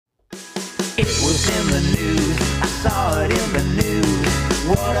It was in the news, I saw it in the news.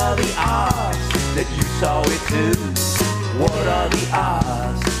 What are the odds that you saw it too? What are the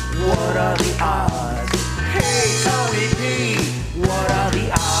odds? What are the odds? Hey, Tony P, what are the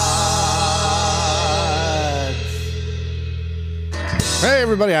odds? Hey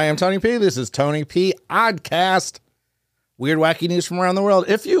everybody, I am Tony P. This is Tony P. Oddcast. Weird, wacky news from around the world.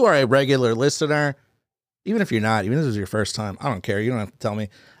 If you are a regular listener, even if you're not, even if this is your first time, I don't care. You don't have to tell me.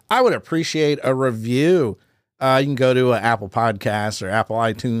 I would appreciate a review. You can go to Apple Podcasts or Apple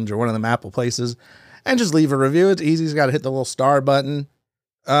iTunes or one of them Apple places and just leave a review. It's easy. You got to hit the little star button.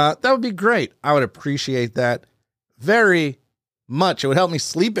 That would be great. I would appreciate that very much. It would help me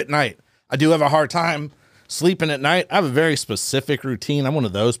sleep at night. I do have a hard time sleeping at night. I have a very specific routine. I'm one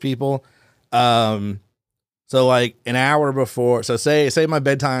of those people. So like an hour before, so say my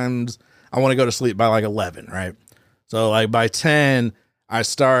bedtime's, I want to go to sleep by like 11, right? So like by 10, I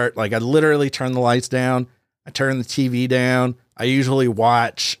start, like I literally turn the lights down. I turn the TV down. I usually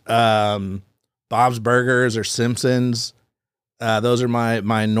watch Bob's Burgers or Simpsons. Those are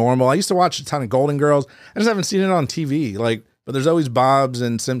my normal. I used to watch a ton of Golden Girls. I just haven't seen it on TV. But there's always Bob's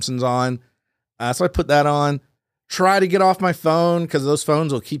and Simpsons on. So I put that on. Try to get off my phone because those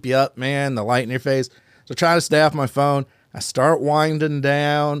phones will keep you up, man. The light in your face. So try to stay off my phone. I start winding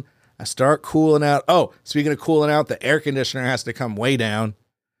down. I start cooling out. Oh, speaking of cooling out, the air conditioner has to come way down.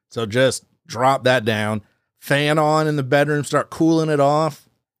 So just drop that down. Fan on in the bedroom. Start cooling it off.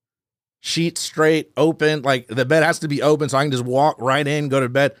 Sheets straight, open. Like the bed has to be open so I can just walk right in, go to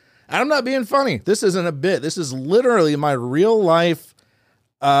bed. And I'm not being funny. This isn't a bit. This is literally my real life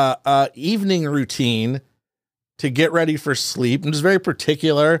evening routine to get ready for sleep. I'm just very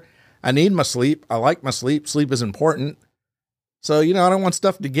particular. I need my sleep. I like my sleep. Sleep is important. So, I don't want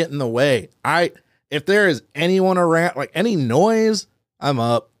stuff to get in the way. If there is anyone around, like any noise, I'm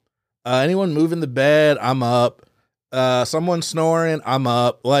up. Anyone moving the bed, I'm up. Someone snoring, I'm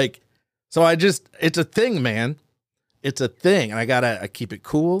up. So it's a thing, man. It's a thing. And I keep it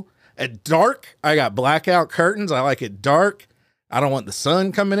cool. At dark, I got blackout curtains. I like it dark. I don't want the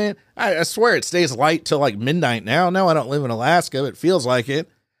sun coming in. I swear it stays light till like midnight now. No, I don't live in Alaska. It feels like it.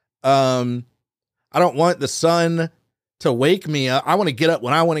 I don't want the sun to wake me up. I want to get up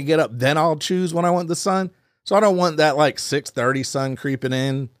when I want to get up. Then I'll choose when I want the sun. So I don't want that like 6:30 sun creeping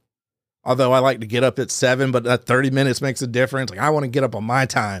in. Although I like to get up at 7, but that 30 minutes makes a difference. Like I want to get up on my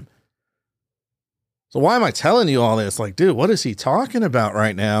time. So why am I telling you all this? Like, dude, what is he talking about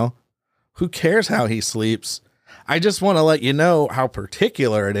right now? Who cares how he sleeps? I just want to let you know how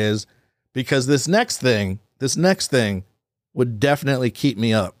particular it is because this next thing would definitely keep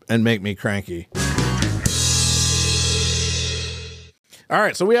me up and make me cranky. All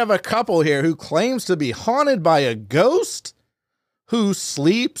right, so we have a couple here who claims to be haunted by a ghost who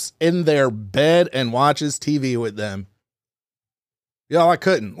sleeps in their bed and watches TV with them. Yo, I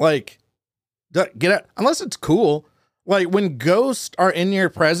couldn't. Get out. Unless it's cool. Like, when ghosts are in your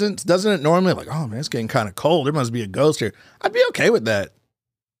presence, doesn't it normally oh, man, it's getting kind of cold. There must be a ghost here. I'd be okay with that.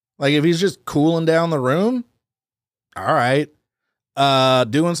 Like, if he's just cooling down the room, all right.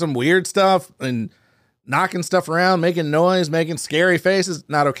 Doing some weird stuff and knocking stuff around, making noise, making scary faces,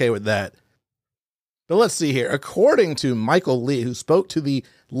 not okay with that. But let's see here. According to Michael Lee, who spoke to the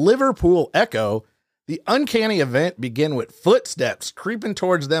Liverpool Echo, the uncanny event began with footsteps creeping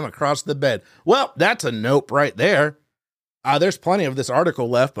towards them across the bed. Well, that's a nope right there. There's plenty of this article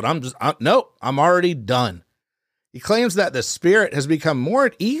left, but nope, I'm already done. He claims that the spirit has become more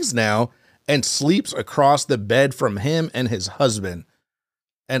at ease now and sleeps across the bed from him and his husband,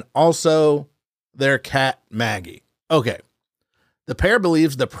 and also their cat, Maggie. Okay. The pair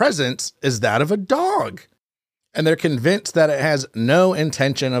believes the presence is that of a dog, and they're convinced that it has no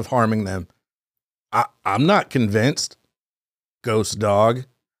intention of harming them. I'm not convinced, ghost dog.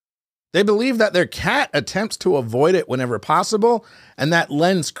 They believe that their cat attempts to avoid it whenever possible, and that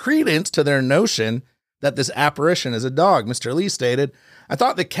lends credence to their notion that this apparition is a dog. Mr. Lee stated, I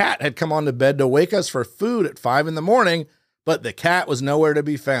thought the cat had come on to bed to wake us for food at 5 a.m, but the cat was nowhere to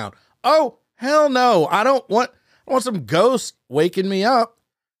be found. Oh, hell no. I don't want some ghost waking me up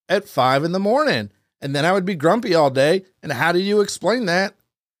at 5 a.m. And then I would be grumpy all day. And how do you explain that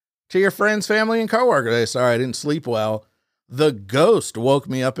to your friends, family, and coworkers? Hey, sorry, I didn't sleep well. The ghost woke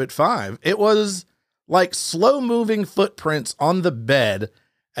me up at 5. It was like slow moving footprints on the bed,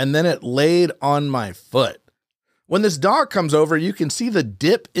 and then it laid on my foot. When this dog comes over, you can see the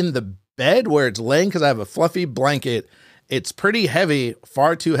dip in the bed where it's laying because I have a fluffy blanket. It's pretty heavy,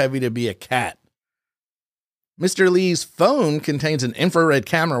 far too heavy to be a cat. Mr. Lee's phone contains an infrared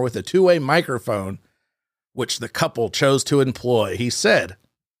camera with a two-way microphone, which the couple chose to employ. He said,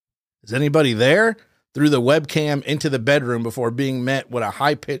 Is anybody there? Through the webcam into the bedroom before being met with a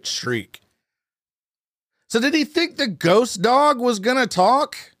high-pitched shriek. So did he think the ghost dog was going to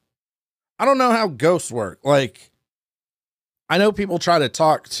talk? I don't know how ghosts work. Like, I know people try to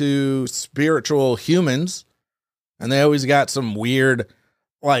talk to spiritual humans, and they always got some weird,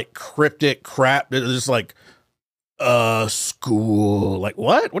 like, cryptic crap that is just like, school. Like,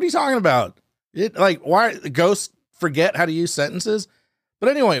 what? What are you talking about? Why ghosts forget how to use sentences? But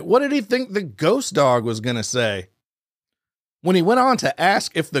anyway, what did he think the ghost dog was going to say? When he went on to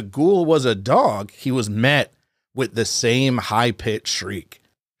ask if the ghoul was a dog, he was met with the same high-pitched shriek.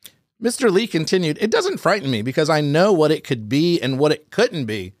 Mr. Lee continued, "It doesn't frighten me because I know what it could be and what it couldn't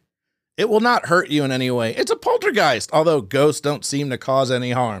be. It will not hurt you in any way. It's a poltergeist, although ghosts don't seem to cause any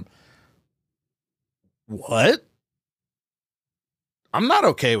harm." What? I'm not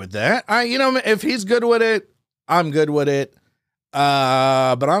okay with that. If he's good with it, I'm good with it. But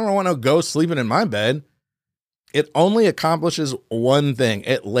I don't want no ghost sleeping in my bed. It only accomplishes one thing.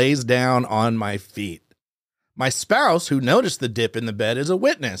 It lays down on my feet. My spouse, who noticed the dip in the bed, is a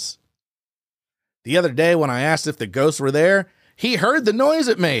witness. The other day when I asked if the ghosts were there, he heard the noise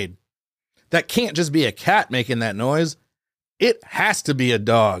it made. That can't just be a cat making that noise. It has to be a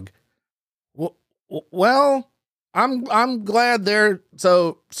dog. Well, I'm glad they're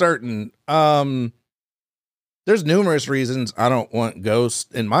so certain. There's numerous reasons I don't want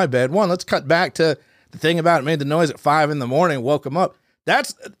ghosts in my bed. One, let's cut back to the thing about it made the noise at 5 a.m, woke him up.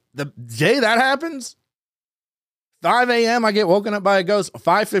 That's the day that happens. 5 a.m, I get woken up by a ghost.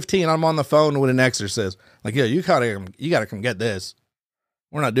 5:15, I'm on the phone with an exorcist. Like, yeah, you gotta come get this.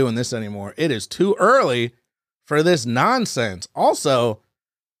 We're not doing this anymore. It is too early for this nonsense. Also,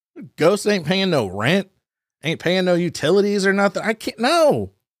 ghosts ain't paying no rent, ain't paying no utilities or nothing. I can't,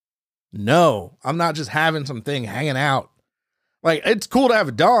 no, I'm not just having something hanging out. Like, it's cool to have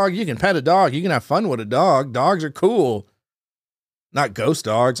a dog. You can pet a dog. You can have fun with a dog. Dogs are cool. Not ghost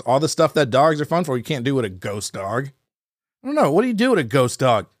dogs. All the stuff that dogs are fun for, you can't do with a ghost dog. I don't know. What do you do with a ghost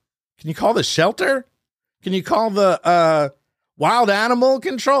dog? Can you call the shelter? Can you call the wild animal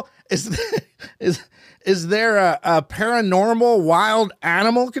control? Is there a paranormal wild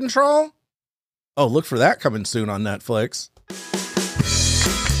animal control? Oh, look for that coming soon on Netflix.